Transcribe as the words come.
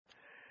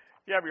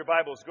If you have your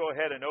Bibles, go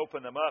ahead and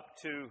open them up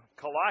to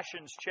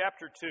Colossians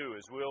chapter 2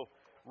 as we'll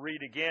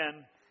read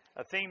again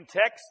a theme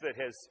text that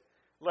has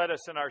led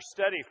us in our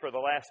study for the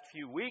last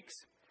few weeks.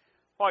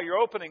 While you're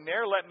opening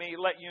there, let me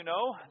let you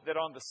know that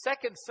on the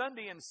second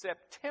Sunday in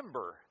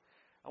September,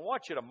 I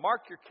want you to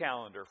mark your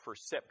calendar for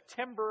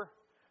September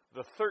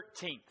the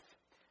 13th.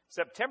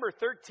 September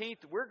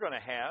 13th, we're going to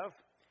have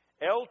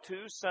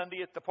L2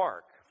 Sunday at the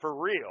Park, for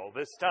real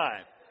this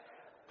time.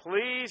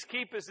 Please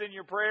keep us in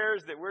your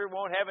prayers that we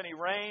won't have any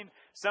rain.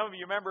 Some of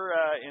you remember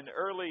in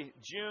early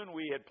June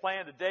we had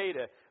planned a day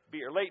to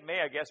be, or late May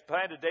I guess,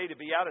 planned a day to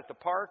be out at the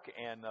park,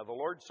 and the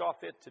Lord saw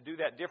fit to do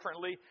that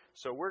differently.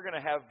 So we're going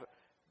to have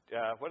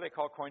what do they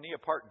call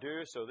Koinonia Part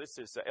 2. So this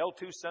is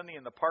L2 Sunday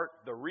in the Park,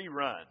 the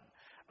rerun.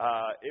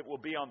 It will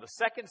be on the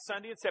second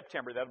Sunday in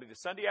September. That'll be the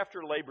Sunday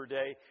after Labor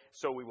Day.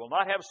 So we will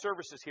not have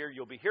services here.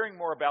 You'll be hearing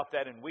more about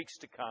that in weeks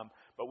to come.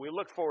 But we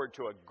look forward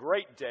to a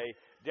great day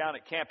down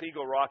at Camp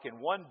Eagle Rock in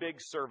one big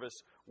service,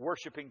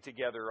 worshiping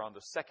together on the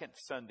second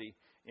Sunday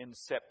in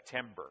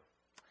September.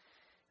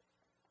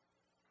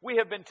 We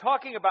have been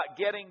talking about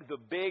getting the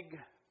big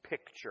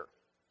picture.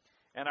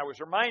 And I was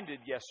reminded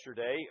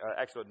yesterday,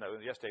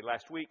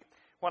 last week,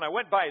 when I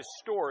went by a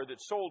store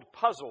that sold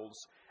puzzles.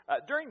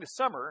 During the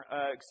summer,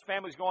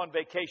 families go on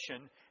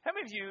vacation. How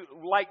many of you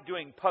like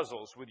doing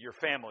puzzles with your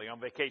family on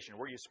vacation,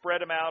 where you spread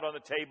them out on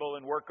the table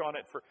and work on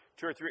it for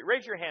 2 or 3?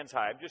 Raise your hands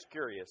high. I'm just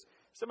curious.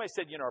 Somebody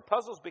said, are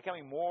puzzles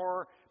becoming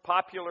more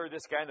popular?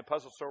 This guy in the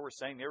puzzle store was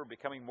saying they were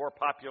becoming more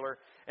popular.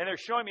 And they're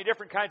showing me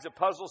different kinds of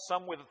puzzles,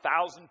 some with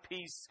 1,000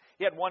 pieces.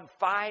 He had one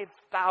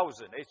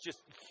 5,000. It's just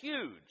a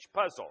huge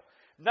puzzle.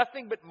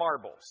 Nothing but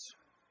marbles.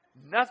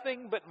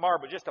 Nothing but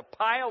marble, just a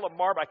pile of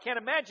marble. I can't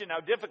imagine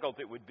how difficult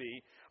it would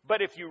be.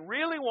 But if you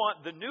really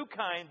want the new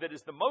kind that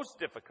is the most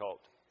difficult,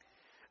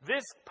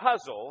 this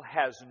puzzle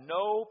has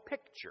no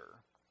picture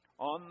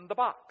on the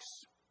box.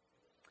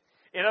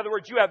 In other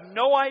words, you have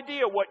no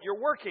idea what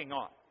you're working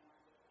on.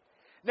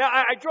 Now,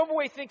 I drove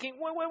away thinking,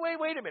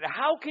 wait a minute.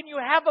 How can you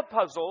have a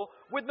puzzle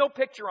with no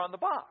picture on the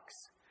box?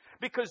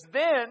 Because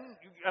then,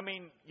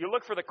 you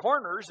look for the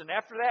corners, and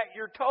after that,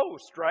 you're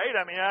toast, right?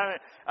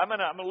 I'm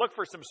gonna look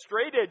for some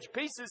straight edge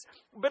pieces.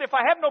 But if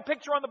I have no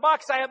picture on the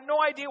box, I have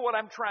no idea what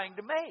I'm trying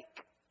to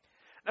make.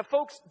 Now,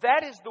 folks,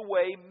 that is the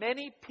way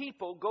many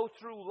people go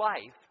through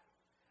life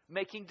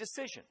making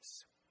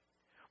decisions.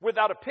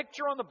 Without a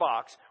picture on the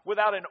box,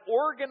 without an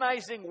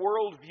organizing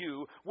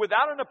worldview,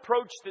 without an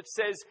approach that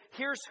says,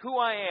 here's who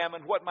I am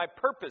and what my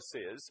purpose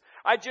is,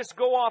 I just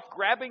go off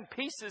grabbing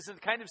pieces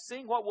and kind of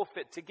seeing what will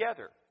fit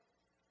together.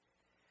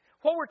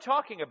 What we're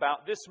talking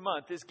about this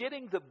month is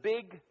getting the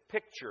big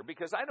picture,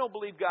 because I don't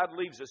believe God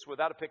leaves us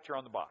without a picture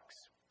on the box.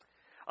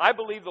 I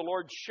believe the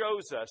Lord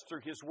shows us through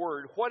His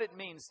Word what it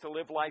means to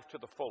live life to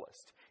the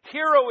fullest.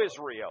 Hear, O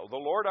Israel, the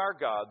Lord our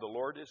God, the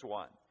Lord is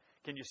one.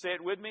 Can you say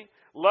it with me?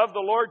 Love the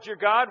Lord your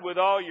God with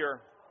all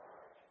your...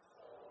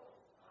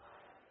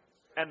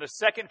 And the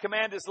second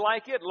command is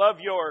like it. Love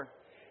your...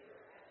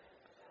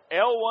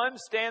 L1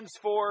 stands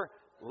for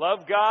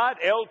love God.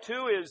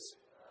 L2 is...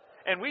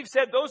 And we've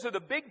said those are the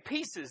big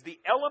pieces, the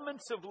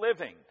elements of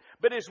living.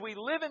 But as we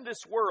live in this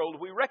world,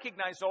 we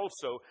recognize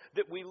also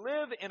that we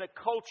live in a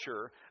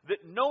culture that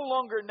no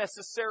longer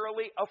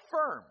necessarily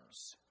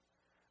affirms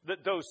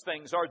that those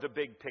things are the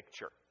big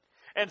picture.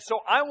 And so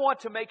I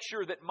want to make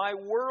sure that my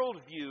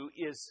worldview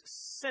is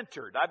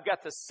centered. I've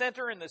got the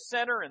center in the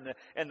center,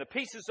 and the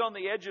pieces on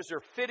the edges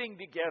are fitting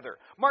together.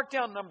 Mark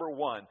down number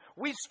 1.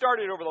 We've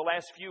started over the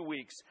last few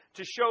weeks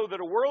to show that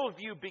a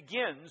worldview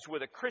begins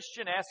with a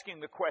Christian asking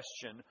the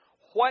question,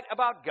 what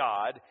about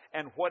God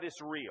and what is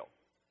real?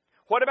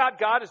 What about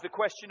God is the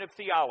question of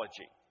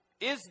theology.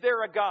 Is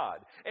there a God?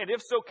 And if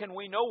so, can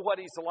we know what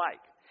He's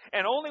like?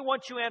 And only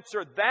once you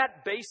answer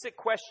that basic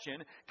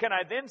question can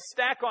I then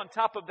stack on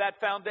top of that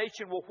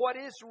foundation, well, what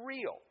is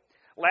real?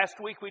 Last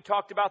week we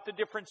talked about the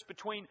difference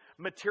between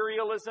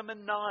materialism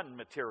and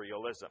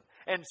non-materialism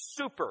and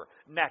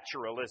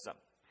supernaturalism.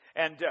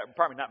 And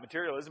probably not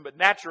materialism, but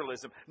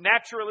naturalism.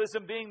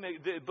 Naturalism being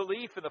the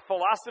belief and the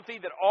philosophy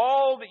that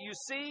all that you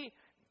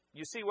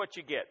see what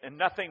you get and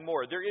nothing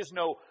more. There is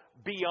no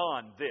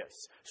beyond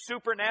this.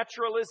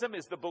 Supernaturalism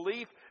is the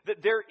belief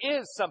that there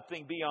is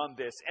something beyond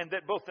this and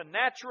that both the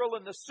natural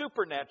and the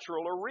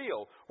supernatural are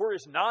real.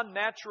 Whereas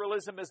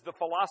non-naturalism is the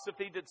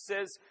philosophy that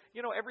says,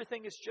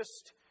 everything is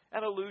just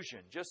an illusion,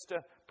 just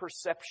a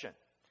perception.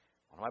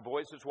 One of my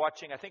boys was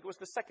watching, I think it was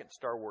the second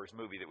Star Wars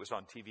movie that was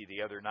on TV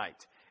the other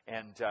night.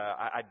 And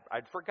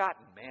I'd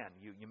forgotten, man,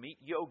 you meet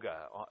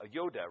Yoda.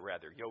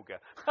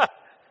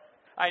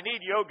 I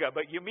need yoga,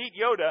 but you meet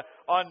Yoda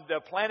on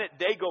the planet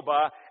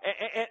Dagobah,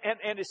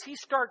 and as he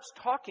starts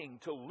talking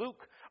to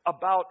Luke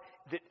about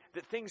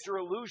that things are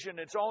illusion,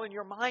 it's all in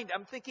your mind,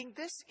 I'm thinking,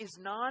 this is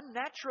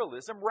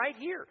non-naturalism right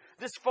here.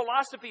 This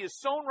philosophy is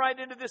sewn right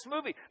into this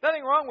movie.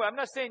 Nothing wrong with it. I'm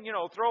not saying,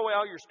 throw away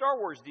all your Star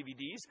Wars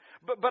DVDs,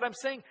 but I'm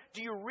saying,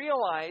 do you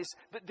realize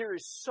that there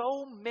is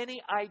so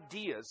many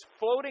ideas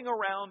floating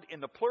around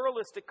in the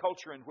pluralistic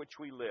culture in which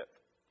we live?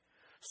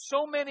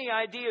 So many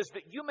ideas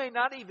that you may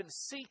not even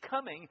see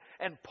coming.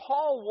 And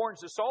Paul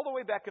warns us all the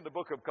way back in the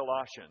book of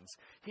Colossians.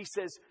 He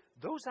says,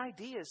 those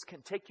ideas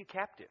can take you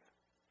captive.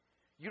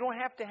 You don't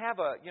have to have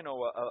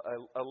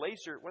a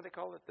laser, what do they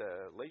call it?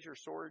 The laser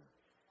sword?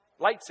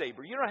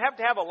 Lightsaber. You don't have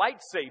to have a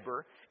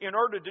lightsaber in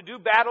order to do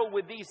battle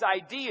with these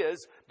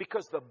ideas,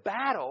 because the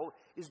battle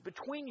is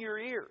between your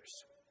ears.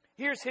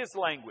 Here's his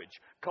language.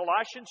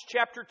 Colossians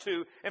chapter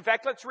 2. In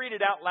fact, let's read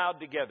it out loud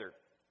together.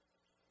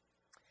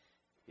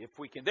 If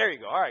we can. There you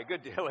go. All right,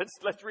 good deal.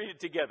 Let's read it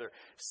together.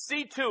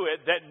 See to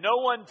it that no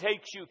one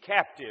takes you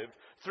captive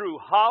through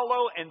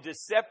hollow and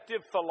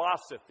deceptive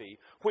philosophy,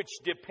 which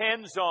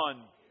depends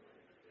on,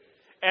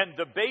 and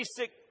the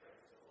basic,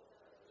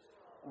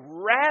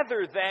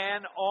 rather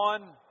than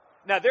on,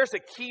 now there's a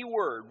key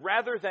word,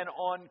 rather than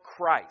on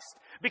Christ.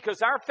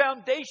 Because our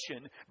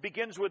foundation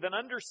begins with an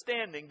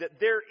understanding that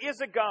there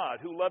is a God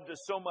who loved us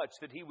so much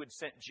that He would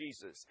send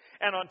Jesus.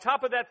 And on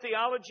top of that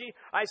theology,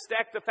 I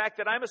stack the fact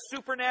that I'm a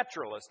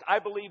supernaturalist. I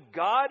believe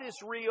God is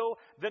real,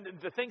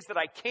 the things that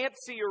I can't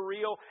see are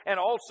real, and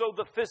also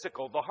the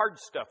physical, the hard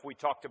stuff we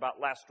talked about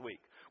last week.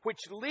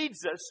 Which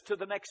leads us to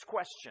the next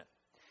question.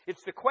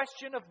 It's the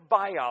question of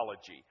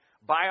biology.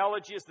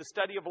 Biology is the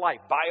study of life.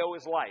 Bio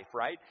is life,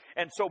 right?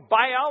 And so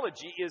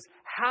biology is,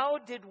 how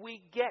did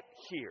we get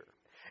here?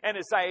 And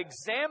as I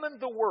examine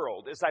the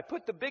world, as I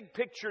put the big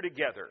picture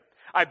together,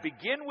 I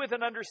begin with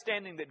an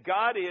understanding that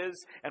God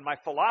is, and my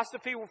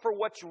philosophy for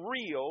what's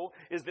real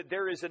is that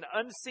there is an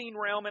unseen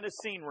realm and a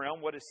seen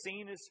realm. What is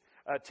seen is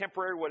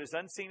temporary. What is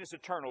unseen is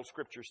eternal,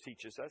 Scriptures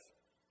teaches us.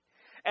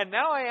 And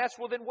now I ask,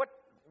 well, then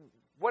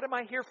what am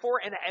I here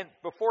for? And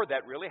before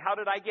that, really, how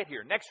did I get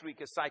here? Next week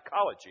is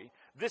psychology.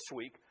 This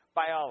week,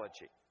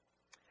 biology.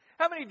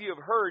 How many of you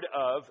have heard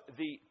of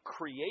the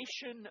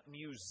Creation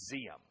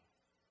Museum?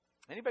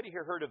 Anybody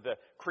here heard of the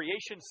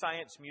Creation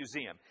Science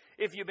Museum?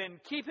 If you've been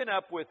keeping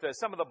up with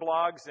some of the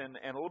blogs and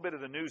a little bit of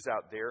the news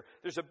out there,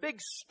 there's a big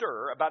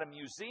stir about a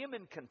museum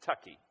in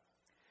Kentucky.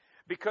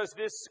 Because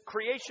this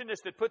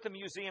creationist that put the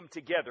museum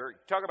together,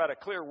 talk about a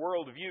clear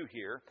worldview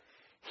here,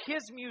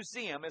 his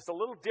museum is a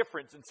little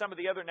different than some of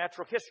the other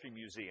natural history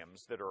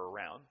museums that are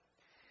around.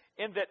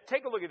 In that,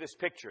 take a look at this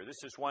picture.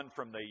 This is one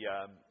from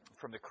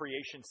the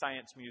Creation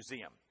Science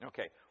Museum.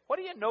 Okay, what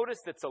do you notice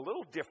that's a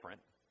little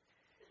different,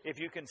 if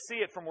you can see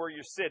it from where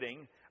you're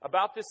sitting,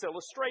 about this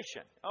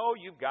illustration? Oh,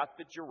 you've got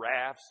the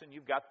giraffes, and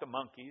you've got the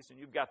monkeys, and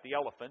you've got the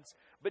elephants.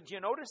 But you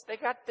notice they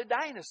got the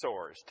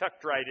dinosaurs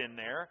tucked right in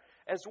there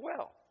as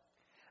well.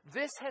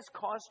 This has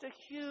caused a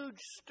huge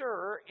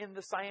stir in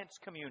the science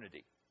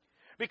community.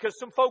 Because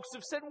some folks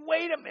have said,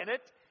 wait a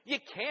minute, you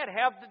can't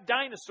have the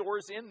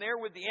dinosaurs in there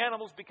with the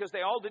animals because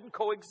they all didn't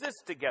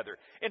coexist together.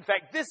 In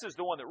fact, this is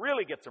the one that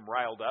really gets them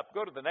riled up.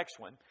 Go to the next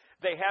one.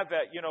 They have,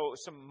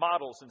 some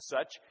models and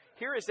such.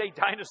 Here is a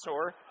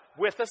dinosaur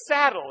with a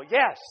saddle,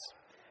 yes,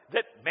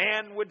 that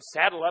man would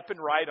saddle up and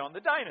ride on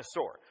the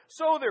dinosaur.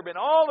 So there have been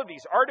all of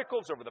these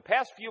articles over the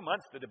past few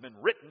months that have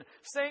been written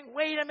saying,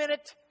 wait a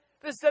minute,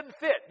 this doesn't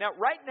fit. Now,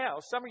 right now,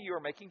 some of you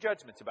are making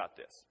judgments about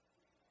this.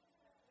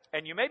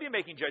 And you may be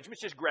making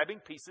judgments just grabbing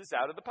pieces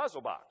out of the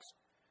puzzle box.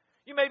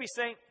 You may be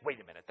saying, wait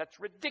a minute, that's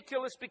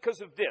ridiculous because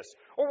of this.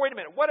 Or wait a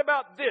minute, what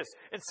about this?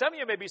 And some of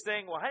you may be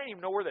saying, well, I don't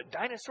even know where the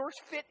dinosaurs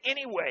fit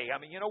anyway. I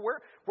mean,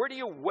 where do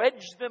you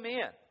wedge them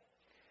in?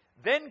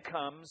 Then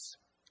comes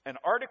an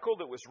article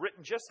that was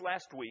written just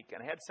last week,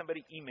 and I had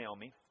somebody email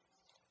me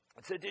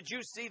and said, did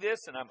you see this?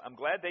 And I'm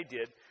glad they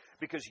did,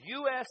 because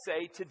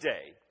USA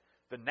Today,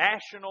 the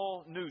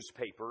national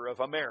newspaper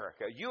of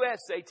America,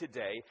 USA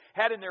Today,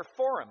 had in their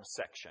forum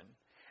section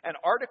an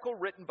article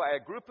written by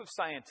a group of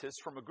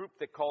scientists from a group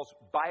that calls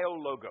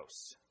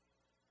BioLogos.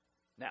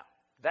 Now,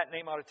 that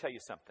name ought to tell you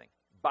something.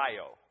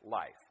 Bio,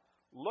 life.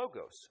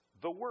 Logos,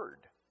 the word.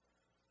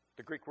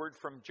 The Greek word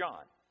from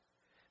John.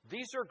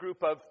 These are a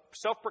group of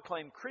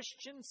self-proclaimed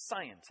Christian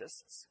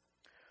scientists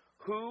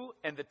who,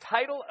 and the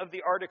title of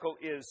the article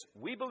is,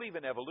 We Believe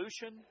in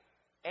Evolution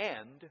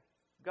and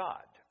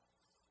God.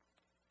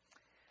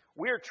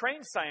 We are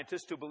trained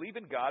scientists who believe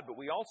in God, but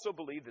we also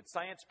believe that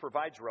science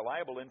provides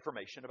reliable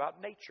information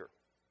about nature.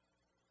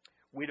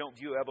 We don't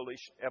view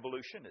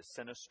evolution as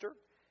sinister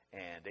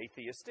and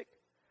atheistic.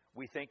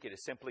 We think it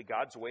is simply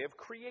God's way of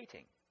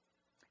creating.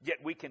 Yet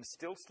we can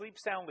still sleep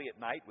soundly at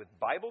night with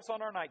Bibles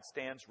on our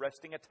nightstands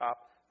resting atop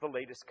the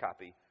latest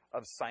copy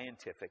of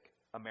Scientific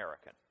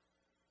American.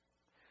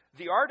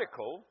 The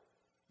article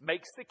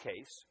makes the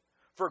case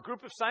for a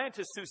group of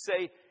scientists who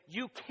say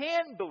you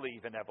can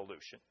believe in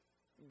evolution.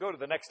 Go to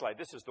the next slide.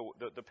 This is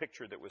the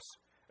picture that was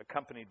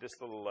accompanied this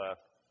little,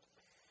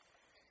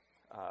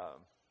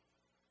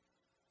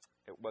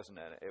 it was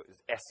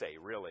essay,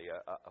 really,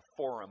 a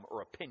forum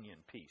or opinion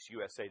piece.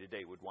 USA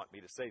Today would want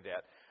me to say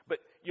that. But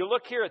you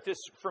look here at this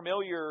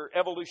familiar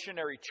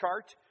evolutionary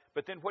chart,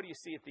 but then what do you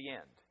see at the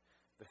end?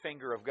 The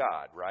finger of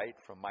God, right,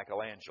 from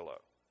Michelangelo.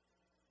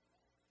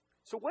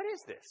 So what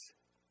is this?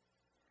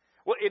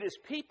 Well, it is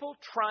people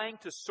trying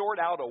to sort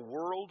out a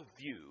world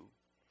view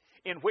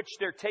in which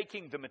they're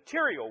taking the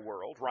material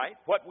world, right,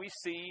 what we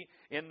see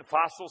in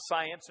fossil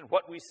science and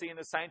what we see in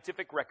the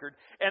scientific record,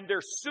 and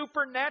their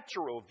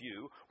supernatural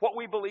view, what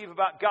we believe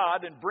about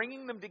God, and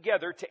bringing them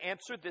together to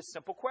answer this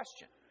simple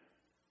question.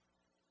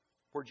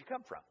 Where'd you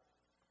come from?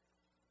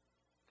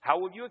 How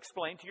will you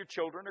explain to your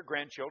children or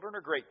grandchildren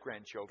or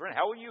great-grandchildren?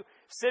 How will you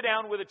sit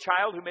down with a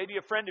child who may be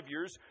a friend of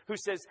yours who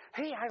says,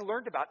 hey, I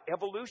learned about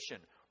evolution.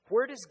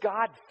 Where does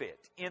God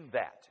fit in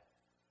that?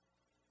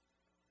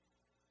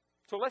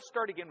 So let's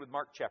start again with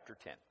Mark chapter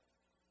 10.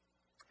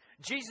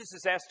 Jesus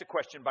is asked a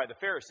question by the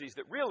Pharisees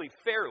that really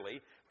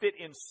fairly fit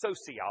in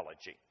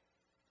sociology.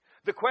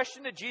 The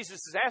question that Jesus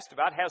is asked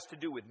about has to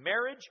do with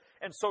marriage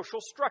and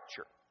social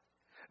structure.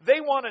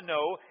 They want to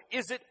know,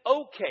 is it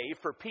okay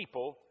for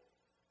people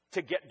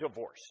to get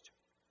divorced?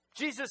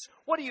 Jesus,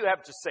 what do you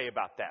have to say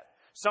about that?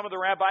 Some of the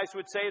rabbis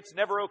would say it's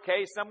never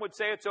okay. Some would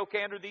say it's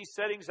okay under these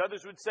settings.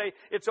 Others would say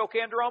it's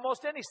okay under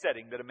almost any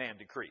setting that a man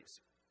decrees.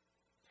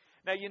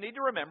 Now, you need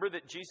to remember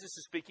that Jesus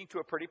is speaking to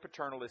a pretty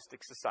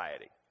paternalistic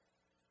society,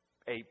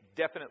 a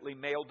definitely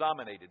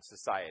male-dominated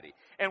society.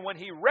 And when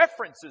he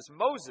references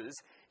Moses,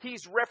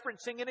 he's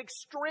referencing an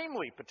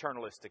extremely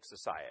paternalistic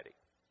society,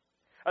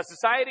 a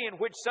society in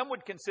which some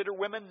would consider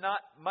women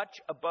not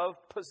much above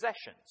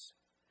possessions.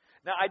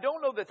 Now, I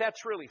don't know that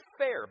that's really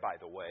fair, by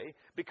the way,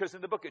 because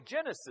in the book of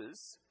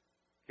Genesis,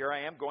 here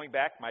I am going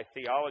back, my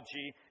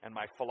theology and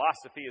my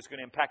philosophy is going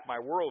to impact my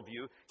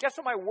worldview. Guess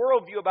what my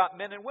worldview about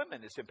men and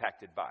women is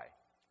impacted by?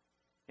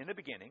 In the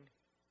beginning,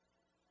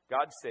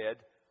 God said,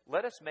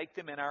 let us make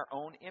them in our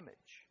own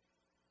image.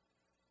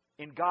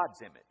 In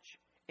God's image.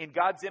 In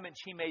God's image,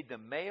 He made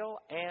them male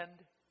and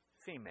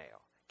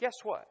female. Guess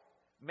what?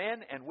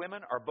 Men and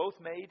women are both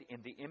made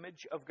in the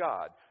image of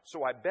God.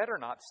 So I better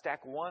not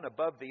stack one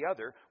above the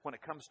other when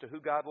it comes to who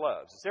God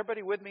loves. Is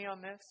everybody with me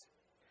on this?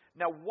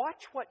 Now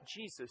watch what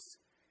Jesus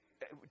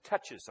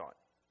touches on.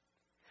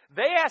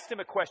 They asked him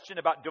a question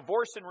about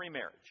divorce and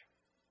remarriage.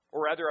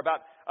 Or rather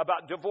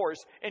about divorce.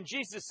 And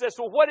Jesus says,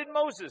 well, what did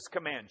Moses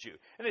command you?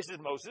 And he says,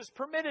 Moses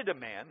permitted a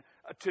man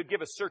to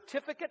give a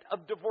certificate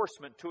of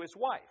divorcement to his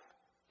wife.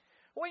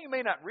 What you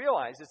may not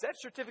realize is that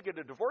certificate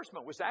of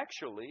divorcement was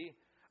actually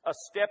a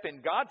step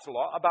in God's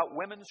law about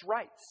women's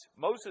rights.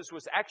 Moses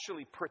was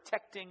actually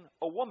protecting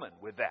a woman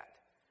with that.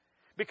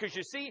 Because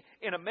you see,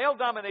 in a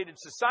male-dominated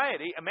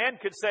society, a man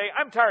could say,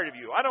 I'm tired of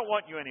you. I don't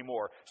want you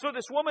anymore. So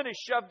this woman is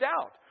shoved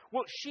out.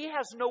 Well, she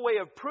has no way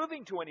of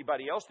proving to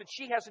anybody else that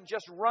she hasn't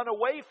just run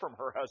away from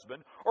her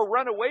husband or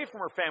run away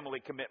from her family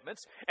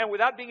commitments. And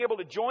without being able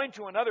to join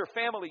to another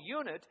family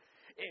unit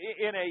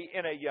in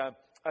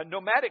a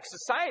nomadic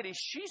society,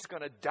 she's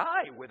going to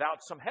die without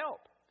some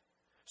help.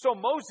 So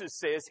Moses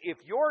says, if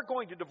you're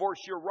going to divorce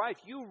your wife,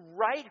 you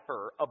write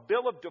her a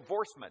bill of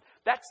divorcement.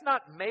 That's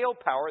not male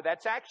power.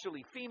 That's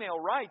actually female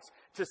rights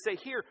to say,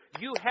 here,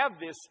 you have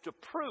this to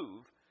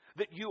prove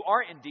that you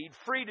are indeed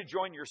free to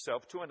join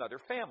yourself to another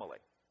family.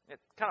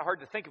 It's kind of hard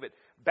to think of it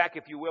back,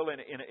 if you will, in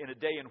a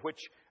day in which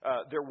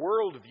their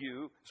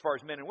worldview, as far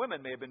as men and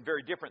women, may have been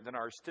very different than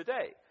ours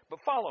today.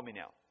 But follow me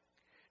now.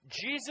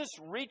 Jesus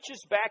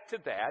reaches back to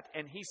that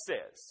and he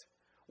says,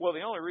 well,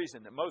 the only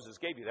reason that Moses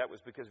gave you that was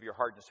because of your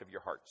hardness of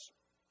your hearts.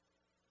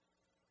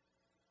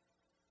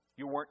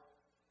 You weren't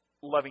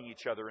loving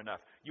each other enough.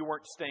 You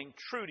weren't staying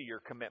true to your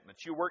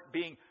commitments. You weren't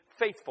being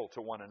faithful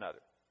to one another.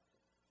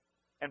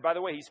 And by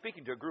the way, he's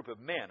speaking to a group of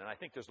men, and I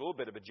think there's a little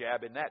bit of a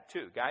jab in that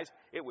too. Guys,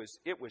 it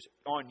was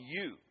on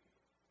you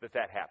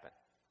that happened.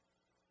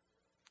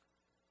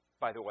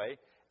 By the way,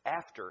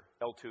 after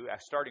L2,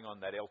 starting on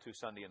that L2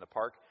 Sunday in the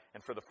park,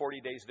 and for the 40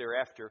 days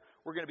thereafter,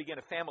 we're going to begin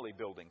a family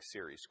building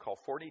series called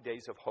 40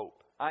 Days of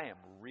Hope. I am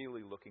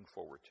really looking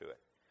forward to it.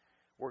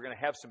 We're going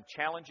to have some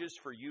challenges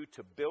for you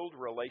to build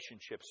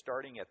relationships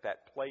starting at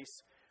that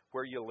place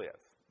where you live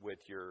with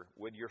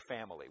your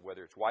family,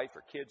 whether it's wife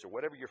or kids or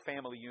whatever your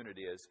family unit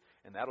is,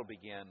 and that'll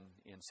begin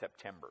in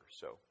September.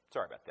 So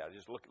sorry about that. I'm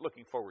just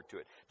looking forward to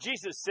it.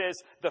 Jesus says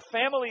the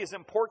family is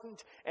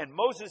important, and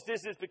Moses did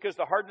this because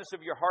the hardness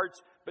of your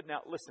hearts. But now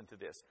listen to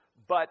this.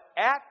 But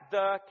at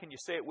the, can you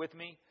say it with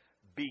me?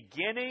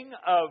 Beginning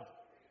of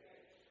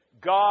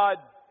God.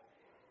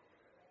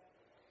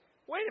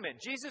 Wait a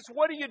minute, Jesus,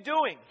 what are you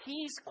doing?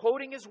 He's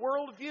quoting his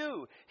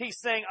worldview. He's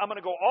saying, I'm going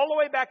to go all the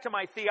way back to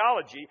my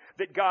theology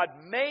that God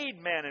made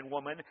man and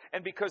woman,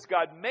 and because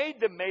God made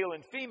them male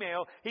and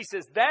female, he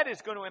says that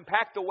is going to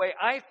impact the way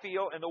I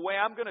feel and the way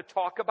I'm going to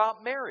talk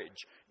about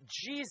marriage.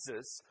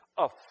 Jesus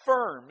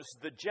affirms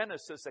the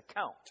Genesis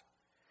account.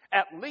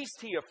 At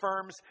least he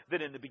affirms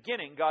that in the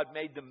beginning God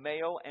made them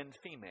male and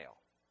female.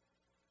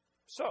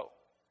 So,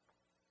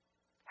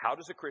 how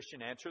does a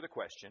Christian answer the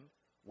question,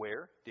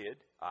 where did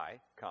I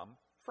come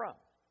from?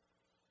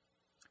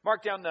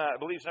 Mark down, I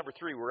believe it's number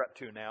 3 we're up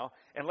to now.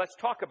 And let's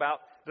talk about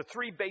the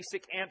 3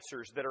 basic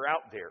answers that are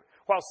out there.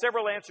 While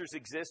several answers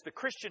exist, the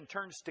Christian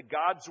turns to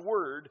God's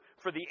Word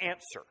for the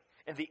answer.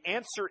 And the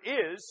answer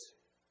is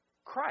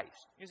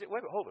Christ. You say,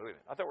 wait a minute.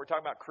 I thought we were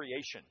talking about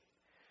creation.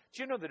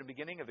 Do you know that in the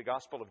beginning of the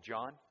Gospel of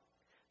John,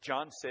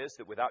 John says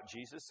that without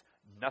Jesus,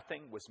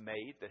 nothing was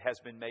made that has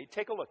been made.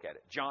 Take a look at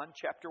it. John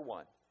chapter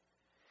 1.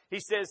 He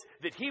says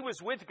that he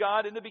was with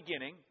God in the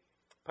beginning.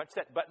 Punch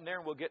that button there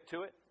and we'll get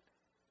to it.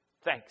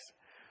 Thanks.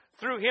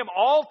 Through him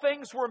all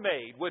things were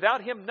made.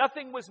 Without him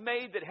nothing was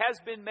made that has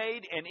been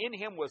made, and in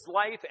him was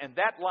life, and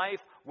that life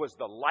was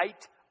the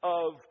light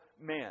of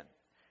men.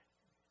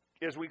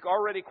 As we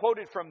already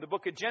quoted from the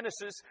book of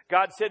Genesis,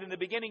 God said in the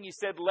beginning, He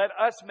said, let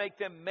us make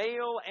them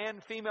male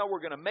and female. We're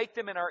going to make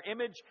them in our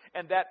image.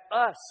 And that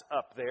us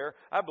up there,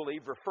 I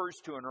believe, refers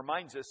to and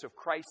reminds us of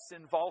Christ's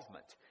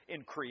involvement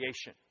in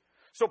creation.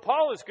 So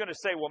Paul is going to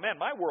say, well, man,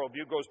 my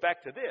worldview goes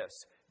back to this.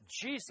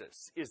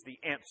 Jesus is the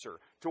answer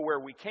to where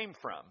we came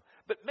from.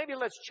 But maybe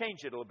let's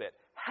change it a little bit.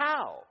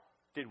 How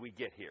did we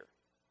get here?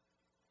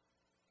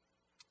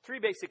 3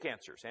 basic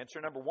answers. Answer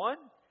number 1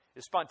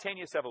 is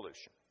spontaneous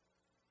evolution.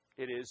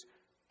 It is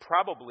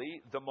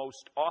probably the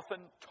most often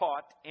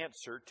taught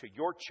answer to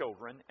your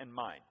children and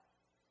mine.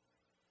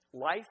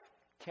 Life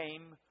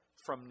came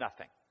from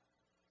nothing.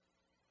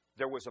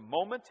 There was a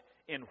moment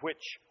in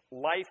which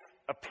life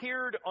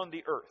appeared on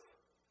the earth.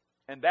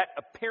 And that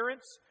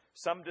appearance,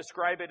 some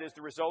describe it as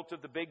the result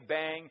of the Big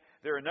Bang.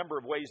 There are a number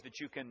of ways that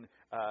you can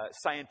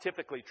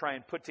scientifically try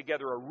and put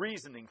together a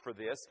reasoning for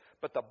this.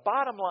 But the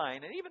bottom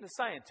line, and even the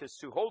scientists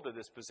who hold to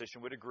this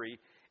position would agree,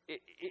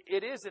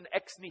 it is an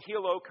ex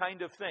nihilo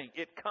kind of thing.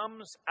 It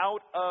comes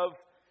out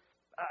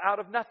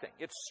of nothing.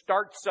 It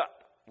starts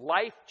up.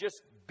 Life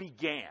just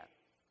began.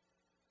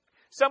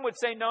 Some would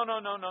say, no,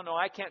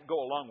 I can't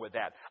go along with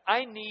that.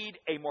 I need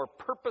a more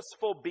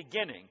purposeful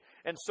beginning.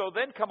 And so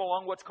then come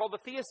along what's called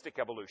the theistic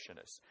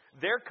evolutionists.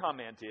 Their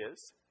comment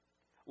is,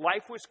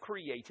 life was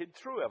created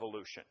through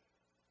evolution.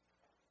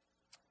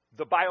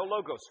 The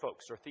biologos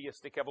folks are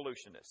theistic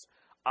evolutionists.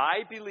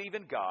 I believe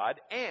in God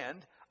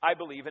and I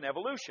believe in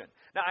evolution.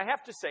 Now, I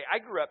have to say, I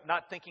grew up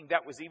not thinking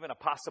that was even a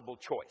possible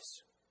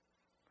choice.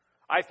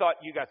 I thought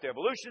you got the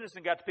evolutionists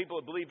and got the people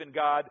who believe in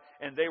God,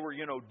 and they were,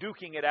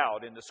 duking it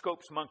out in the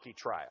Scopes monkey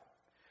trial.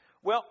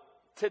 Well,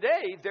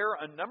 today there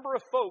are a number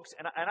of folks,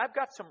 and I've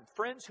got some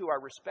friends who I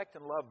respect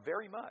and love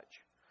very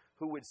much,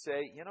 who would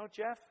say,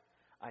 Jeff,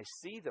 I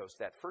see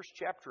that first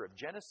chapter of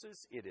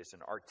Genesis. It is an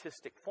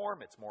artistic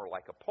form. It's more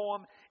like a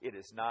poem. It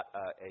is not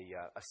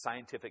a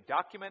scientific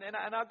document.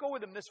 And I'll go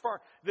with them this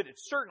far, that it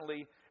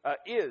certainly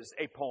is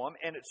a poem,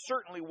 and it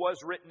certainly was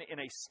written in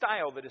a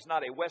style that is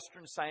not a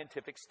Western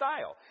scientific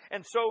style.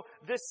 And so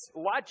this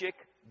logic,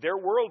 their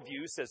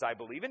worldview says, I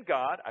believe in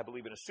God, I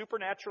believe in a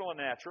supernatural and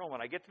natural, and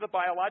when I get to the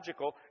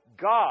biological,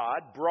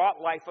 God brought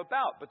life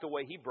about. But the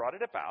way He brought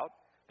it about,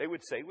 they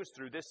would say, was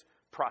through this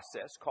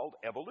process called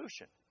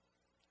evolution.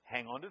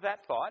 Hang on to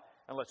that thought,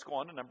 and let's go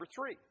on to number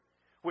 3,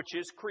 which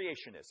is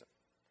creationism.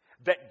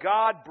 That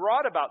God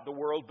brought about the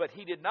world, but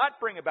He did not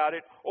bring about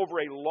it over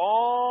a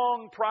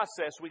long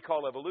process we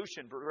call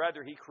evolution, but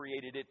rather He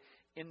created it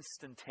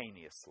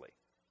instantaneously.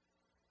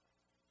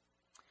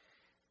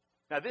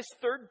 Now, this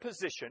third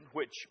position,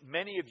 which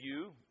many of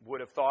you would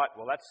have thought,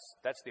 well,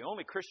 that's the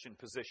only Christian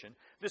position.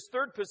 This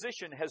third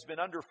position has been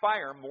under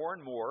fire more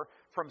and more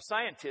from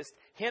scientists,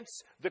 hence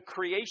the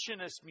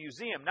Creationist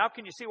Museum. Now,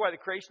 can you see why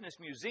the Creationist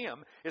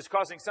Museum is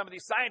causing some of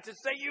these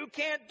scientists to say, you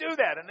can't do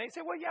that? And they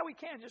say, well, yeah, we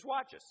can. Just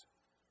watch us.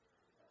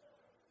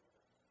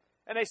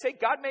 And they say,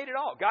 God made it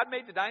all. God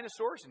made the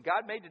dinosaurs, and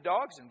God made the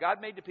dogs, and God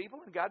made the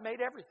people, and God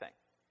made everything.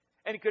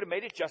 And He could have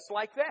made it just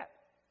like that.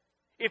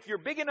 If you're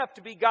big enough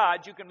to be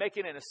God, you can make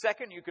it in a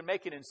second, you can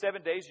make it in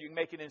 7 days, you can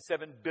make it in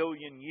 7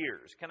 billion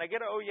years. Can I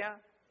get a oh yeah?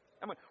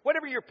 I mean,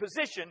 whatever your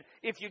position,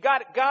 if you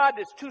got God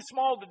that's too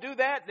small to do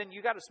that, then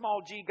you got a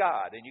small g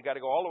God, and you got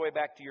to go all the way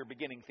back to your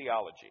beginning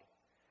theology.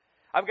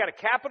 I've got a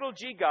capital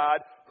G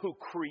God who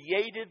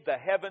created the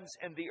heavens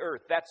and the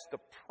earth. That's the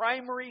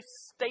primary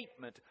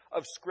statement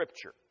of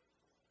Scripture.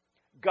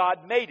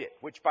 God made it,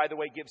 which, by the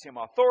way, gives Him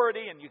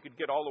authority, and you could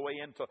get all the way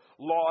into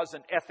laws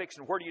and ethics,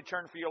 and where do you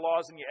turn for your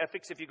laws and your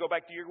ethics if you go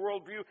back to your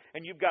worldview,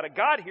 and you've got a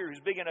God here who's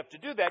big enough to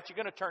do that, you're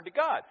going to turn to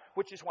God,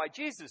 which is why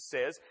Jesus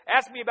says,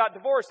 ask me about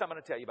divorce, I'm going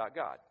to tell you about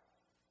God.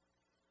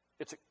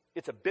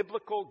 It's a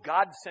biblical,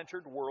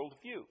 God-centered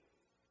worldview.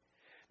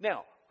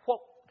 Now,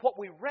 what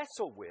we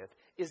wrestle with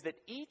is that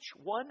each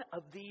one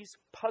of these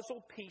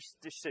puzzle piece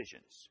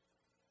decisions,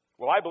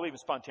 well, I believe in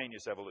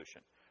spontaneous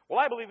evolution. Well,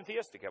 I believe in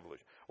theistic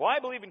evolution. Well, I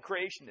believe in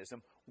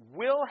creationism,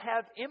 will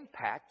have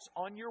impacts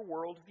on your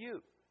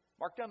worldview.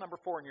 Mark down number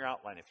 4 in your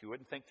outline if you would,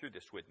 and think through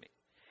this with me.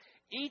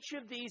 Each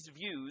of these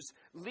views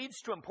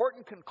leads to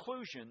important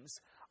conclusions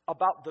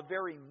about the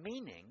very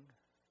meaning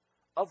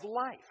of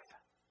life.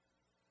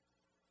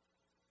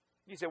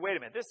 You say, wait a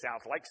minute, this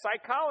sounds like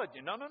psychology.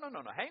 No.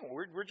 Hang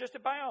on, we're just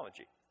at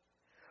biology.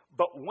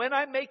 But when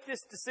I make this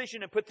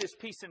decision and put this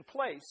piece in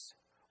place,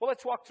 well,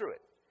 let's walk through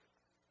it.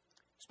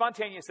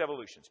 Spontaneous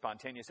evolution.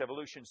 Spontaneous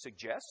evolution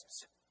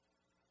suggests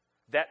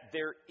that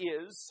there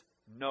is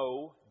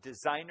no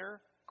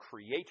designer,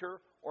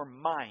 creator, or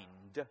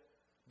mind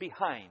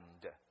behind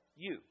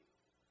you.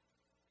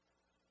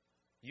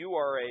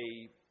 You're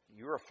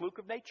a fluke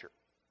of nature.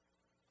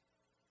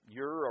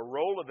 You're a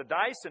roll of the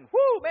dice and,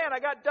 whoo, man, I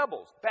got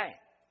doubles. Bang.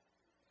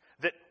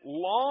 that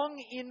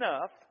long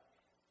enough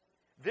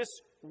this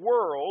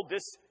world,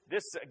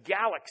 this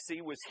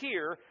galaxy was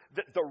here,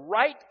 that the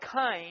right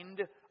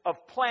kind of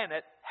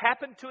planet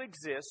happened to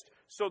exist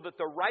so that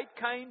the right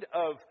kind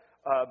of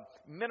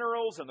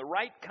minerals and the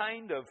right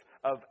kind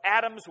of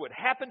atoms would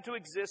happen to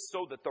exist,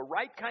 so that the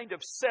right kind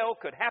of cell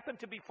could happen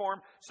to be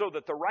formed, so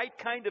that the right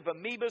kind of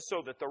amoeba,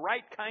 so that the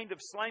right kind of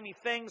slimy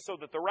thing, so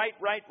that the right,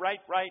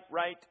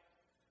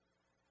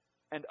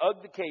 and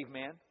Ugg the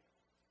caveman,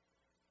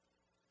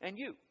 and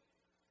you.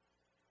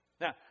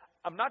 Now,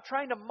 I'm not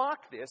trying to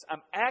mock this.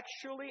 I'm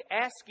actually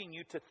asking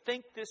you to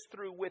think this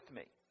through with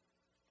me.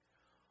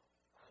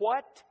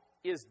 What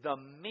is the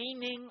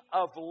meaning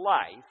of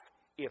life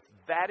if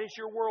that is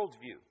your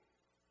worldview?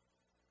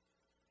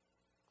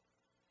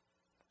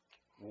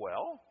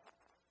 Well,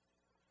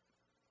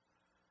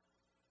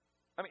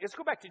 let's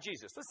go back to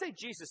Jesus. Let's say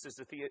Jesus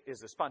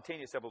is a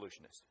spontaneous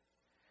evolutionist.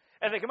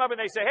 And they come up and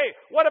they say, hey,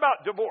 what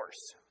about divorce?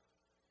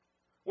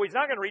 Well, he's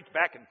not going to reach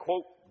back and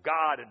quote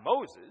God and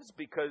Moses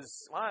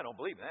because, well, I don't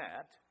believe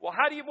that. Well,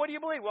 what do you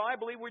believe? Well, I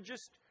believe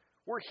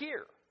we're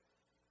here.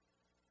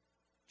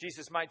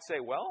 Jesus might say,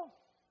 well,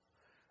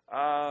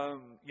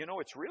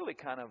 it's really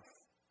kind of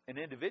an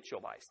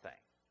individualized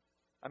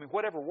thing.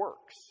 Whatever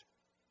works.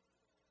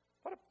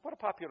 What a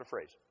popular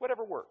phrase.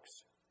 Whatever works.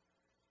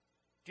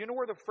 Do you know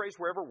where the phrase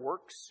wherever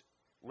works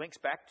links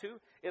back to?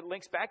 It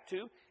links back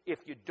to if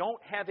you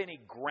don't have any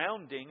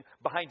grounding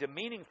behind a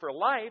meaning for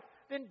life,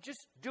 then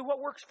just do what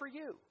works for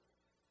you.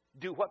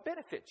 Do what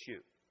benefits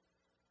you.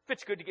 If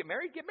it's good to get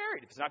married, get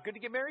married. If it's not good to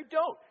get married,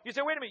 don't. You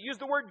say, wait a minute, use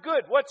the word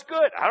good. What's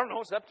good? I don't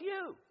know. It's up to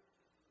you.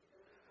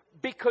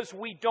 Because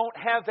we don't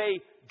have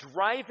a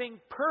driving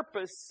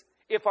purpose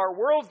if our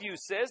worldview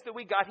says that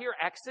we got here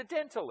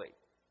accidentally.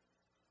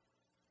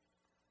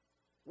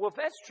 Well, if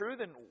that's true,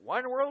 then why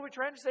in the world are we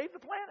trying to save the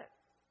planet?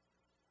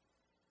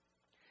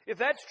 If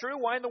that's true,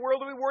 why in the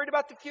world are we worried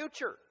about the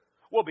future?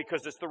 Well,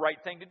 because it's the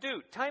right thing to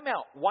do. Time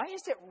out. Why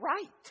is it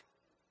right?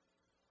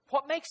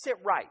 What makes it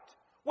right?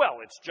 Well,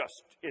 it's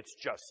just,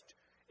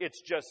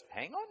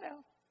 hang on now.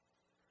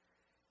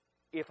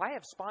 If I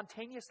have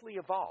spontaneously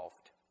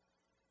evolved,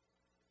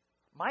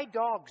 my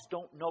dogs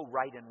don't know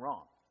right and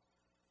wrong.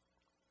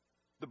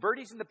 The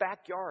birdies in the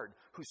backyard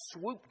who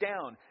swoop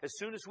down as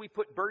soon as we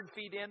put bird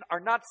feed in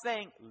are not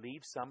saying,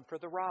 leave some for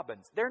the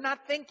robins. They're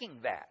not thinking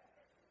that.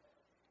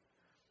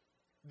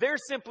 They're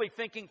simply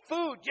thinking,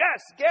 food,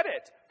 yes, get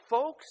it.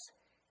 Folks,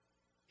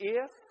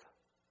 if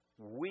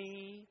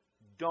we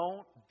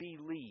don't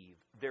believe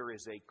there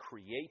is a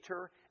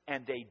creator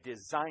and a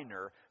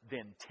designer,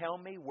 then tell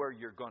me where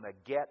you're going to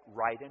get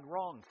right and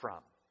wrong from.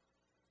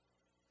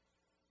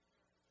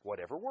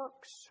 Whatever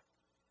works.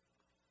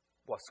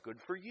 What's good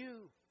for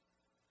you?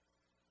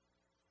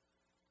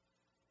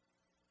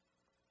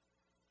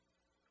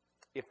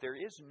 If there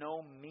is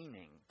no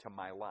meaning to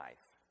my life,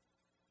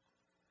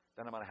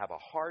 then I'm going to have a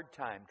hard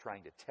time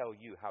trying to tell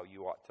you how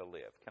you ought to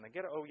live. Can I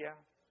get it? Oh, yeah?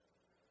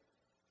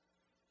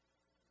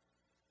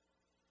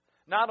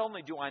 Not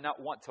only do I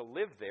not want to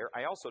live there,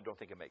 I also don't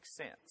think it makes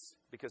sense.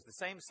 Because the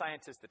same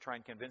scientists that try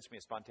and convince me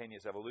of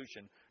spontaneous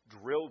evolution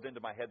drilled into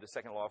my head the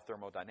second law of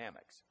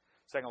thermodynamics.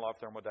 Second law of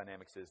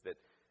thermodynamics is that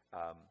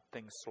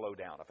things slow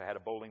down. If I had a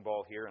bowling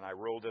ball here and I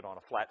rolled it on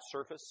a flat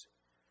surface,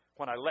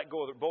 when I let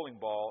go of the bowling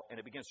ball and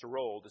it begins to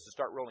roll, does it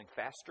start rolling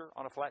faster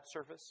on a flat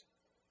surface?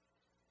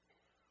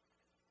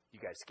 You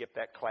guys skipped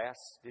that class,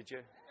 did you?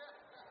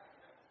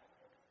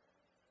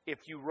 If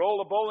you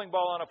roll a bowling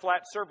ball on a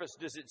flat surface,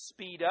 does it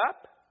speed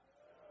up?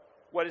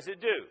 What does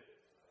it do?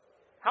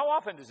 How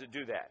often does it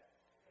do that?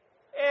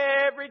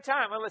 Every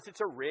time, unless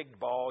it's a rigged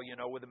ball,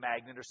 with a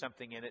magnet or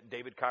something in it,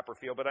 David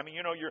Copperfield. But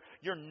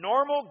your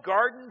normal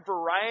garden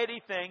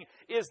variety thing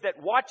is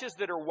that watches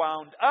that are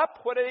wound up,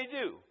 what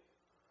do?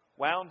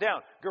 Wound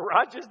down.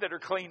 Garages that are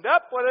cleaned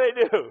up, what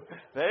do?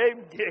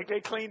 They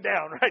clean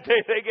down, right?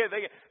 They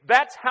get.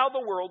 That's how the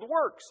world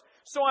works.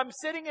 So I'm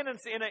sitting in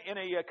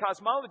a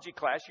cosmology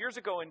class years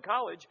ago in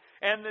college,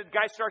 and the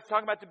guy starts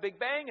talking about the Big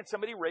Bang, and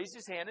somebody raised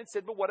his hand and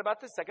said, but what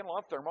about the second law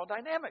of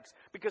thermodynamics?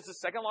 Because the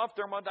second law of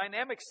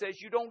thermodynamics says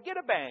you don't get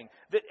a bang.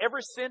 That ever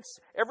since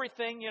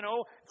everything,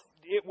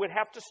 it would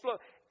have to slow.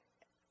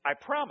 I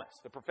promise,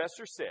 the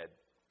professor said,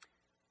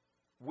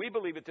 we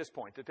believe at this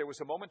point that there was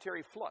a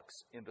momentary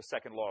flux in the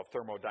second law of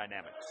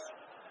thermodynamics.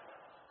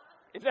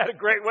 Isn't that a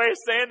great way of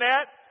saying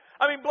that?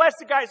 Bless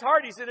the guy's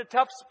heart, he's in a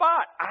tough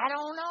spot. I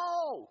don't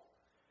know.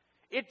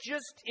 It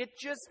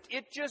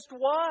just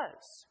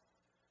was.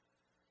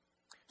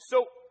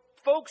 So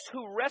folks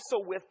who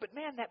wrestle with, but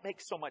man, that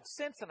makes so much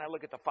sense, and I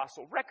look at the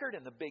fossil record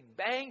and the Big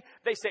Bang,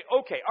 they say,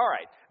 okay, all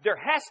right, there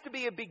has to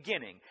be a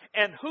beginning.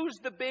 And who's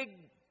the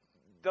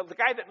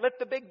guy that lit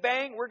the Big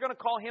Bang? We're going to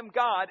call him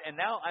God, and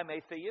now I'm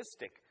a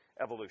theistic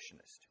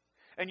evolutionist.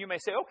 And you may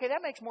say, okay, that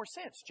makes more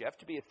sense, Jeff,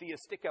 to be a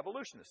theistic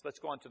evolutionist. Let's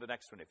go on to the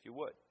next one, if you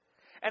would.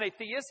 And a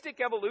theistic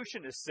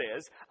evolutionist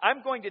says,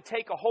 I'm going to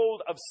take a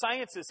hold of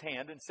science's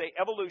hand and say,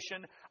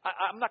 evolution,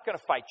 I'm not going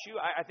to fight you.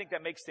 I think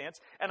that makes sense.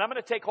 And I'm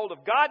going to take hold of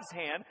God's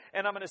hand,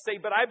 and I'm going to say,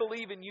 but I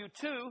believe in you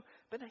too.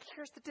 But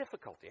here's the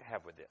difficulty I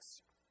have with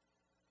this.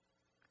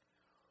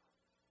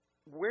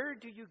 where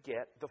do you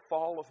get the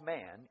fall of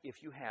man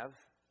if you have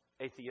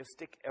a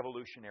theistic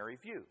evolutionary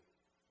view?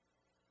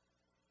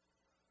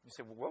 You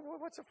say, well,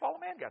 what's the fall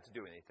of man got to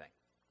do with anything?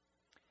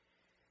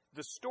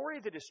 The story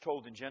that is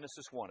told in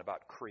Genesis 1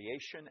 about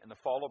creation and the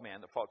fall of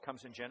man, the fall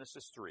comes in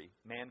Genesis 3,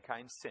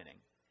 mankind sinning,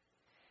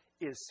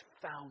 is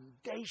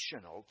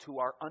foundational to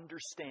our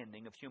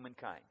understanding of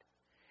humankind.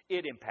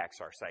 It impacts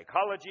our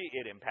psychology,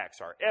 it impacts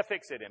our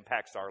ethics, it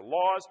impacts our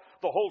laws.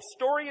 The whole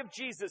story of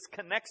Jesus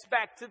connects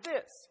back to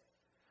this.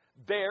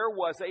 There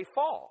was a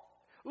fall.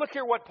 Look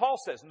here what Paul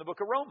says in the book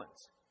of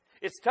Romans.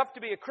 It's tough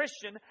to be a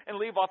Christian and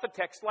leave off a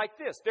text like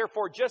this.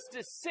 Therefore, just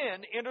as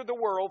sin entered the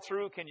world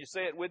through, can you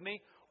say it with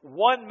me?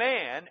 One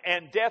man,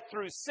 and death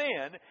through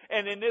sin,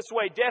 and in this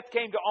way death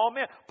came to all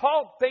men.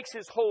 Paul makes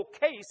his whole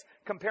case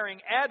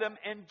comparing Adam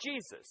and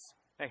Jesus.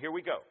 Now here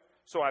we go.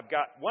 So I've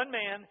got one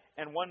man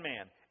and one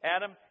man,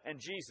 Adam and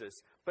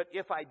Jesus. But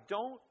if I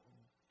don't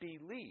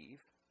believe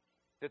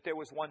that there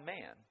was one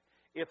man,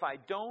 if I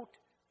don't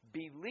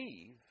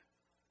believe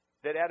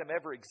that Adam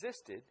ever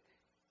existed,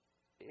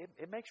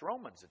 it makes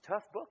Romans a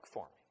tough book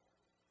for me.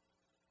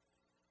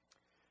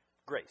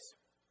 Grace.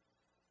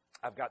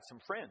 I've got some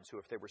friends who,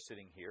 if they were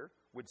sitting here,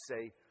 would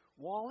say,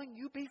 Walling,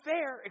 you be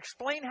fair.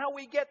 Explain how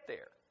we get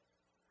there.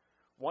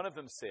 One of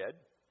them said,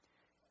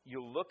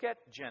 you look at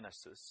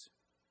Genesis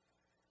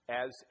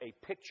as a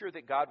picture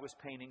that God was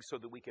painting so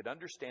that we could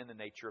understand the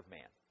nature of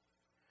man.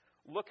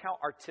 Look how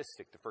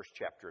artistic the first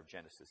chapter of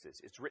Genesis is.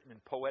 It's written in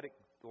poetic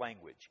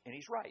language. And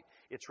he's right.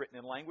 It's written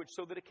in language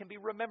so that it can be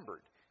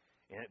remembered.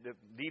 And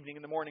the evening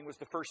and the morning was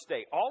the first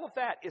day. All of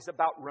that is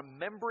about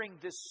remembering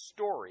this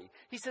story.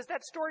 He says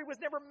that story was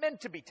never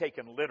meant to be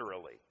taken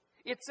literally.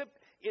 It's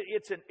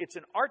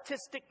an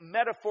artistic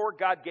metaphor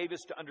God gave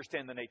us to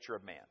understand the nature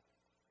of man.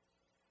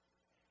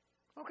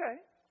 Okay.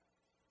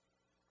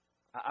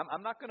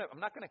 I'm not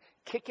gonna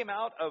kick him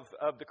out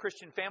of the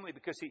Christian family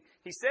because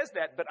he says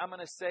that, but I'm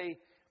gonna say,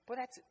 boy,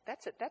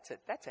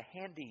 that's a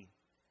handy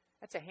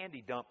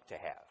dump to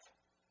have.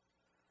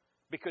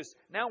 Because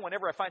now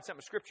whenever I find something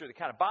in Scripture that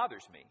kind of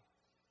bothers me,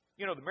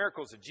 you know, the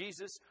miracles of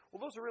Jesus, well,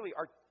 those are really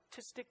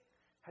artistic,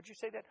 how'd you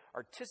say that?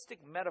 Artistic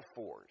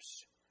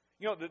metaphors.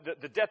 You know,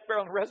 the death,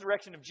 burial, and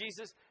resurrection of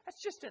Jesus,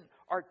 that's just an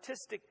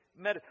artistic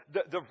metaphor.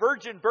 The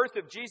virgin birth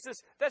of Jesus,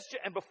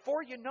 and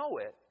before you know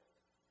it,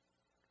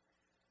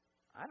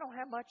 I don't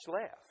have much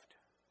left.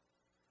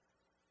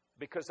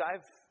 Because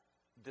I've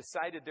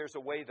decided there's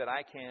a way that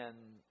I can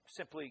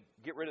simply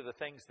get rid of the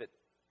things that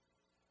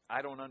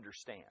I don't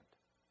understand.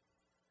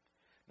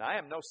 Now, I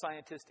am no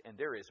scientist, and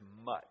there is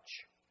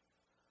much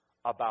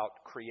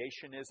about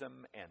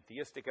creationism and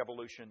theistic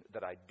evolution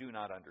that I do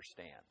not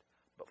understand.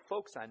 But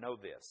folks, I know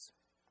this.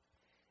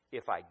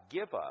 If I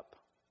give up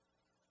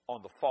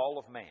on the fall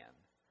of man,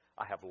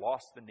 I have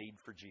lost the need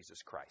for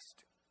Jesus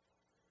Christ.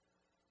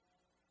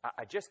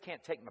 I just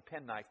can't take my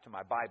penknife to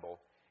my Bible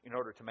in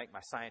order to make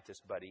my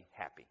scientist buddy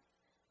happy.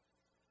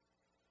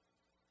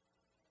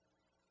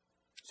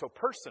 So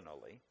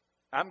personally,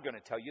 I'm going to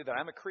tell you that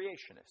I'm a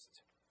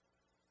creationist.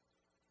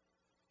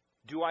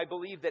 Do I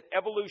believe that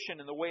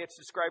evolution and the way it's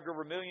described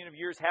over a million of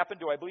years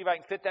happened? Do I believe I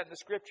can fit that in the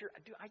Scripture?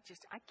 I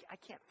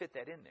can't fit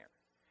that in there.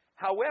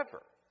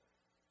 However,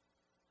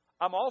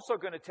 I'm also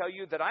going to tell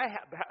you that I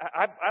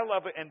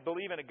love it and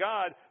believe in a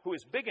God who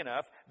is big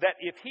enough that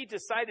if He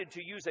decided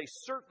to use a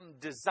certain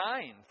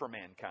design for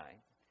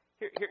mankind,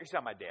 here's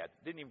how my dad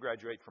didn't even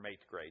graduate from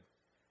 8th grade.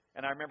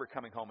 And I remember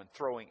coming home and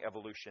throwing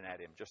evolution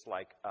at him just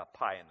like a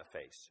pie in the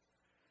face.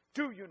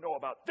 Do you know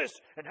about this?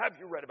 And have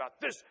you read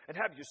about this? And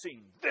have you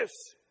seen this?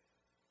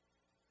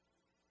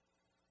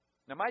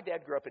 Now, my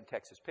dad grew up in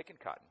Texas picking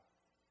cotton.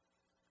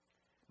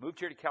 Moved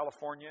here to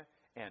California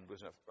and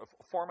was a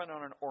foreman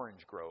on an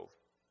orange grove.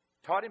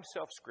 Taught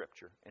himself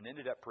Scripture and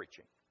ended up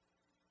preaching.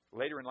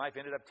 Later in life,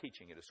 ended up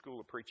teaching at a school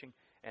of preaching.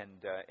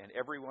 And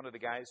every one of the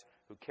guys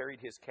who carried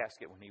his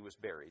casket when he was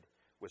buried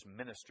was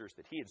ministers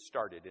that he had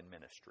started in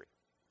ministry.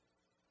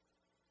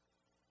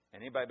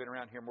 And anybody been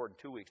around here more than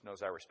 2 weeks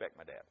knows I respect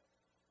my dad.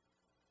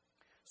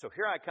 So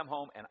here I come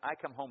home, and I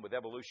come home with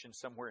evolution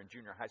somewhere in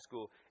junior high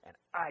school, and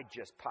I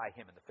just pie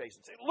him in the face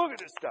and say, look at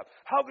this stuff.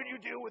 How can you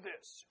deal with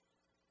this?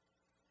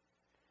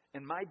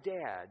 And my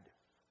dad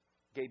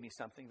gave me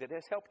something that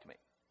has helped me.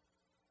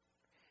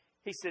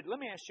 He said, let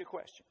me ask you a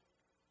question.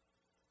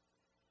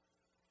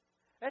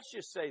 Let's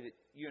just say that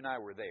you and I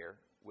were there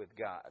with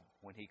God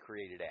when He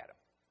created Adam.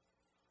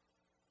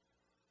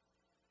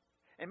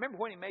 And remember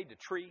when He made the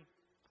tree?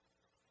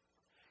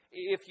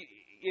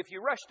 If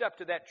you rushed up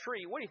to that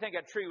tree, what do you think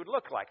that tree would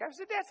look like? I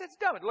said, that's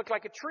dumb. It'd look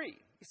like a tree.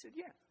 He said,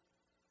 yeah.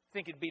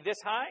 Think it'd be this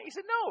high? He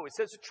said, no, it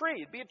says a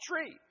tree. It'd be a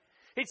tree.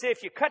 He'd say,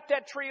 if you cut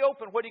that tree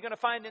open, what are you going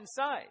to find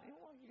inside?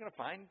 Well, you're going to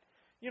find,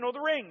 the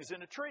rings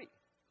in a tree.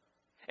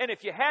 And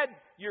if you had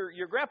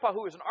your grandpa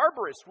who was an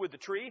arborist with the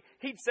tree,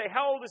 he'd say,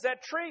 how old is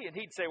that tree? And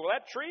he'd say, well,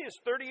 that tree is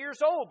 30 years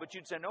old. But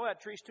you'd say, no,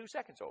 that tree's 2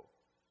 seconds old.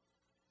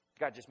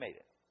 God just made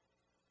it.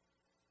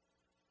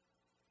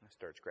 I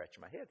started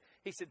scratching my head.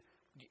 He said,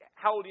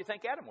 how old do you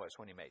think Adam was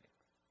when He made him?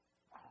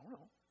 I don't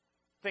know.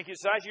 Think he's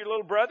the size of your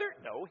little brother?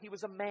 No, he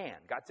was a man.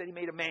 God said he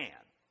made a man.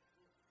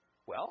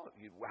 Well,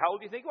 how old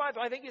do you think he was?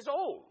 I think he's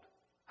old.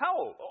 How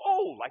old?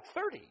 Old, like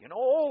 30,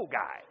 old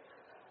guy.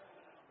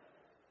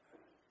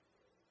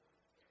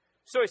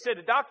 So he said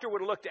the doctor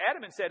would have looked at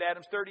Adam and said,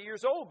 Adam's 30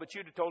 years old, but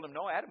you'd have told him,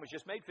 no, Adam was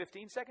just made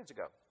 15 seconds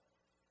ago.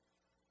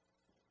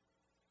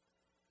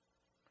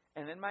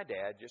 And then my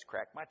dad just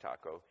cracked my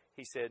taco.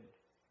 He said,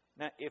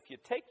 now, if you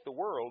take the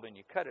world and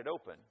you cut it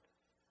open,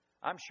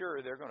 I'm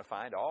sure they're going to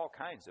find all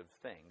kinds of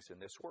things in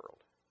this world.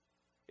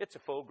 It's a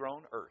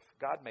full-grown earth.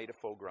 God made a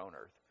full-grown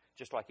earth,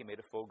 just like he made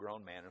a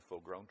full-grown man and a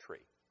full-grown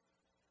tree.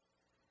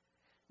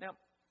 Now,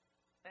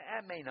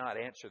 that may not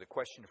answer the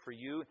question for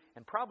you,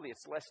 and probably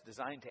it's less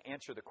designed to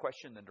answer the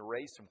question than to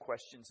raise some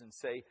questions and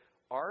say,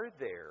 are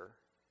there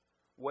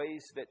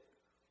ways that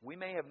we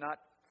may have not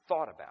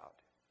thought about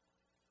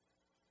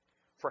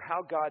for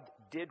how God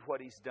did what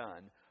he's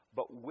done,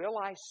 but will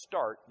I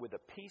start with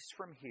a piece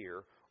from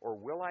here, or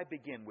will I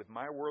begin with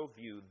my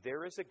worldview?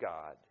 There is a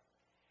God,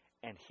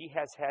 and he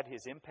has had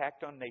his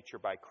impact on nature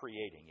by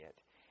creating it.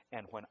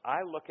 And when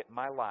I look at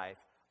my life,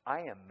 I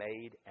am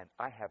made and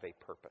I have a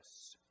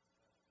purpose.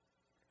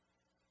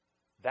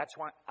 That's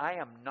why I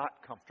am not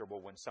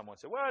comfortable when someone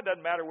says, well, it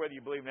doesn't matter whether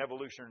you believe in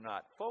evolution or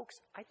not. Folks,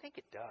 I think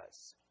it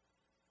does.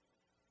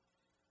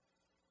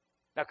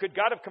 Now, could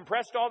God have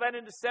compressed all that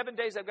into 7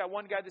 days? I've got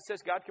one guy that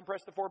says God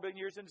compressed the 4 billion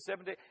years into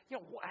 7 days.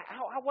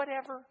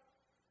 Whatever.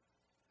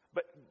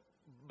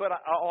 But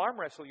I'll arm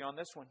wrestle you on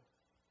this one.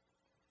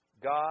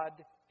 God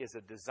is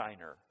a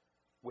designer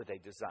with a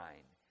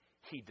design.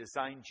 He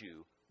designed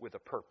you with a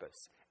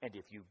purpose. And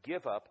if you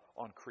give up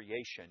on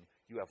creation,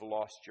 you have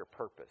lost your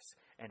purpose.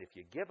 And if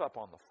you give up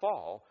on the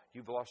fall,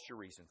 you've lost your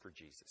reason for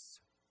Jesus.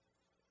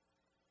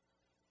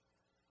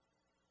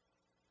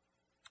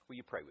 Will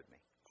you pray with me?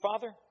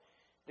 Father,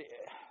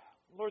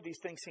 Lord, these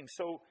things seem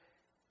so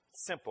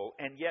simple,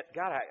 and yet,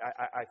 God,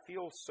 I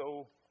feel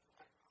so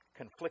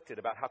conflicted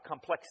about how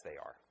complex they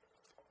are.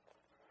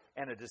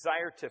 And a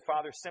desire to,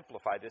 Father,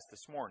 simplify this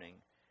morning,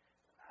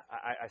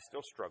 I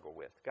still struggle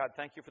with. God,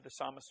 thank you for the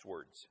psalmist's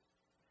words.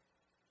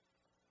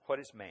 What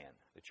is man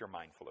that you're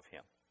mindful of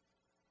him?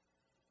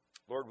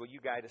 Lord, will you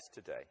guide us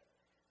today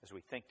as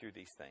we think through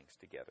these things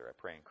together? I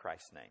pray in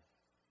Christ's name.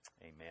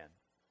 Amen.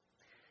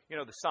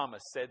 The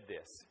psalmist said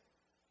this.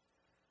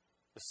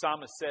 The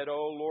psalmist said,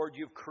 oh, Lord,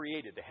 you've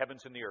created the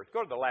heavens and the earth.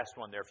 Go to the last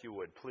one there if you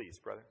would, please,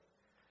 brother.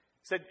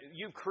 Said,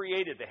 you've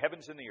created the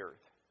heavens and the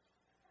earth.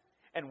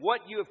 And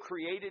what you have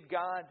created,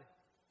 God,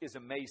 is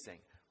amazing.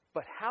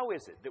 But how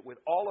is it that with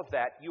all of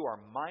that, you are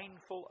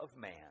mindful of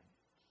man?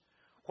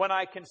 When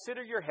I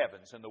consider your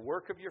heavens and the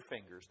work of your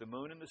fingers, the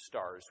moon and the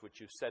stars which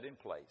you've set in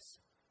place,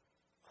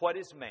 what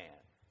is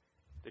man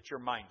that you're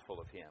mindful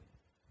of him?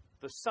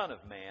 The Son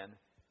of Man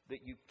that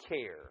you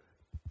care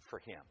for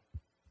him.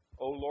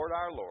 O Lord,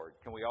 our Lord,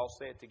 can we all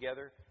say it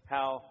together?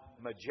 How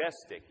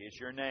majestic is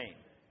your name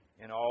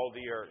in all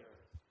the earth.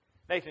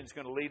 Nathan's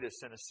going to lead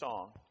us in a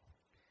song.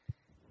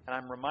 And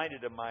I'm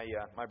reminded of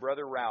my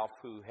brother Ralph,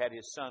 who had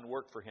his son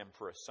work for him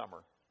for a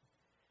summer.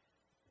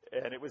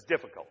 And it was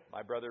difficult.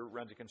 My brother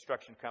runs a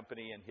construction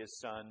company, and his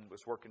son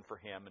was working for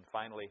him. And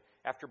finally,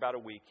 after about a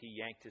week, he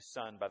yanked his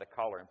son by the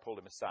collar and pulled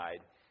him aside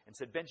and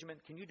said, Benjamin,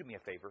 can you do me a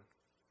favor?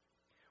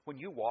 When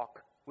you walk,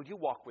 will you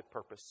walk with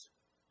purpose?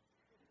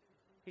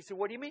 He said,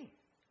 what do you mean?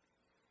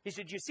 He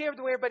said, you see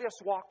the way everybody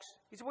else walks?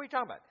 He said, what are you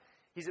talking about?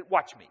 He said,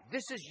 watch me.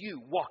 This is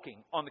you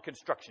walking on the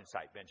construction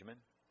site, Benjamin.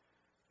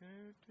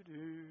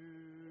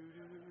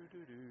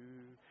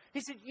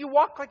 He said, you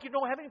walk like you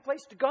don't have any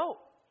place to go.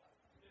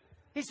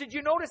 He said,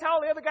 you notice how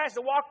all the other guys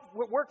that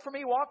work for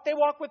me walk? They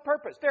walk with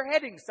purpose. They're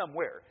heading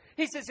somewhere.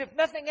 He says, if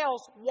nothing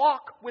else,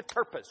 walk with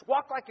purpose.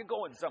 Walk like you're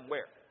going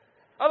somewhere.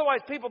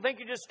 Otherwise, people think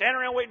you just stand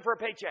around waiting for a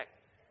paycheck.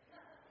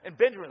 And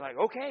Benjamin was like,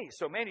 okay.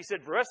 So, man, he said,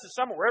 for the rest of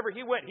the summer, wherever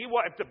he went,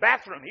 at the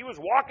bathroom, he was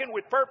walking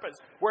with purpose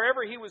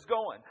wherever he was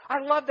going. I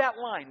love that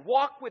line,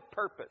 walk with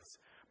purpose.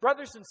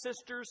 Brothers and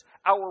sisters,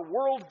 our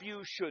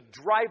worldview should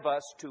drive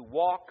us to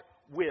walk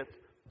with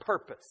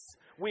purpose.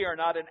 We are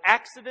not an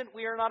accident.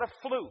 We are not a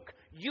fluke.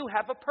 You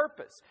have a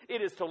purpose.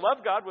 It is to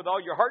love God with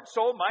all your heart,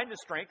 soul, mind, and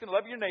strength, and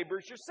love your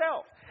neighbors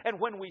yourself. And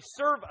when we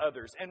serve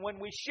others, and when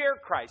we share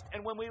Christ,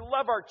 and when we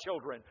love our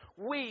children,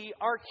 we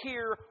are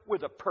here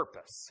with a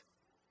purpose.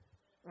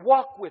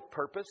 Walk with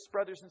purpose,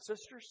 brothers and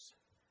sisters.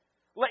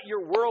 Let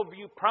your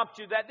worldview prompt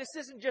you that. This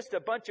isn't just a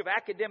bunch of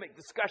academic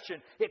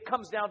discussion. It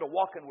comes down to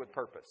walking with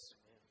purpose.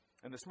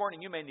 And this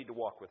morning, you may need to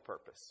walk with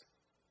purpose.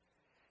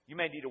 You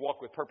may need to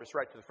walk with purpose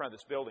right to the front of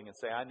this building and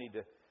say, I need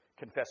to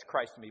confess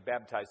Christ and be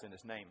baptized in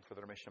his name for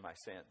the remission of my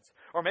sins.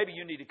 Or maybe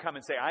you need to come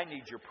and say, I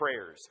need your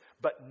prayers.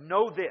 But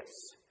know this,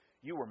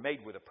 you were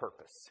made with a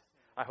purpose.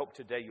 I hope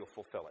today you'll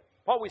fulfill it.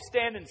 While we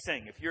stand and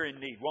sing, if you're in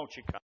need, won't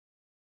you come?